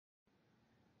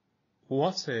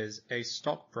What is a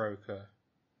stockbroker?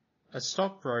 A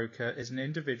stockbroker is an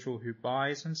individual who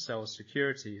buys and sells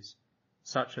securities,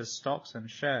 such as stocks and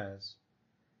shares.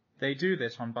 They do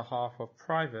this on behalf of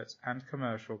private and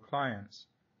commercial clients,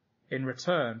 in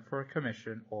return for a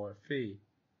commission or a fee.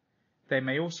 They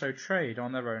may also trade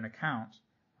on their own account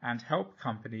and help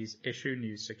companies issue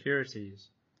new securities.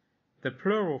 The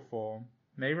plural form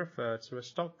may refer to a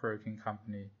stockbroking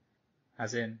company,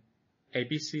 as in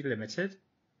ABC Limited.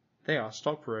 They are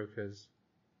stockbrokers.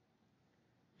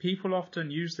 People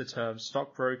often use the terms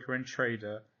stockbroker and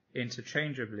trader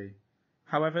interchangeably.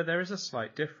 However, there is a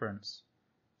slight difference.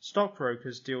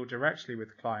 Stockbrokers deal directly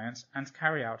with clients and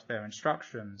carry out their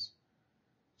instructions.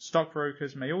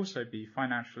 Stockbrokers may also be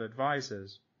financial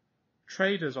advisors.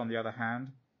 Traders, on the other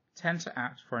hand, tend to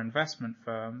act for investment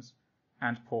firms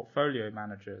and portfolio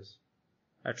managers.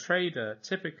 A trader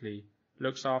typically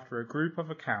looks after a group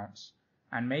of accounts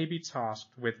and may be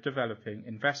tasked with developing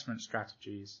investment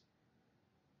strategies.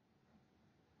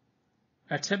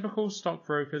 A typical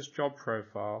stockbroker's job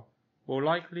profile will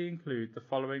likely include the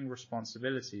following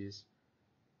responsibilities: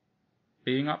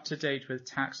 being up to date with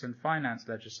tax and finance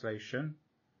legislation,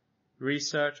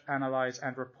 research, analyze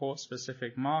and report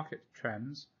specific market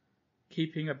trends,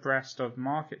 keeping abreast of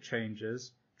market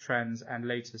changes, trends and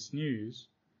latest news,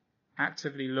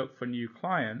 actively look for new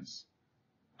clients,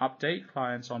 update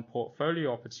clients on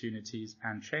portfolio opportunities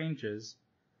and changes,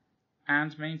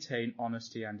 and maintain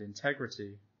honesty and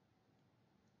integrity.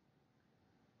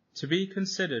 To be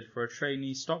considered for a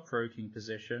trainee stockbroking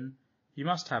position, you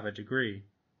must have a degree.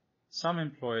 Some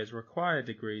employers require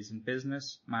degrees in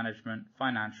business, management,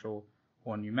 financial,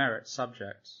 or numeric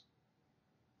subjects.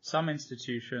 Some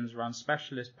institutions run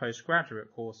specialist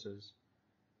postgraduate courses.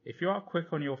 If you are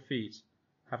quick on your feet,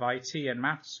 have IT and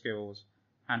math skills,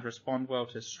 and respond well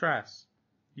to stress,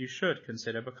 you should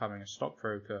consider becoming a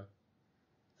stockbroker.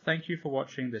 Thank you for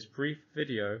watching this brief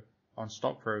video on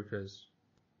stockbrokers.